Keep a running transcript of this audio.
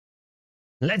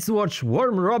Let's watch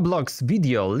Worm Roblox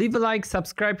video. Leave a like,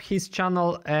 subscribe his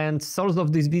channel, and source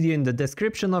of this video in the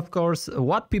description, of course.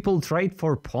 What people trade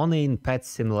for pony in Pet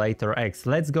Simulator X.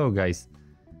 Let's go, guys.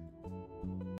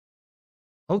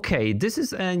 Okay, this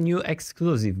is a new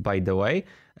exclusive, by the way.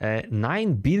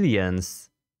 9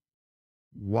 billions.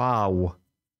 Wow.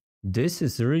 This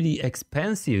is really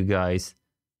expensive, guys.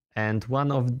 And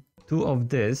two of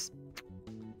this.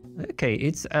 Okay,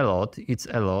 it's a lot. It's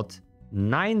a lot.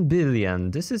 9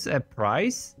 billion. This is a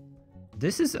price?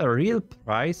 This is a real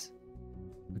price?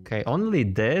 Okay, only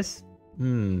this?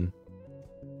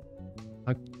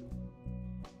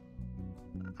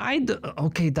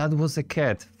 Okay, that was a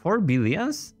cat. 4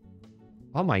 billions?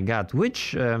 Oh my god,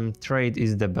 which trade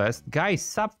is the best? Guys,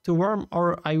 sub to Worm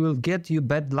or I will get you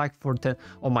bad luck for 10.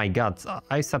 Oh my god,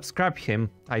 I subscribe him.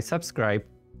 I subscribe.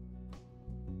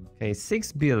 Okay,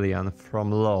 6 billion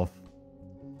from Love.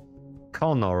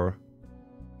 Connor.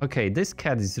 Okay, this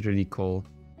cat is really cool.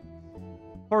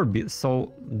 4 billion.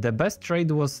 So the best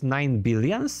trade was 9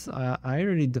 billions? I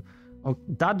really do. Oh,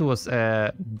 that was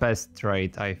a best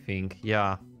trade, I think.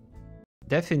 Yeah.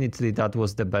 Definitely that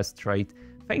was the best trade.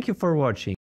 Thank you for watching.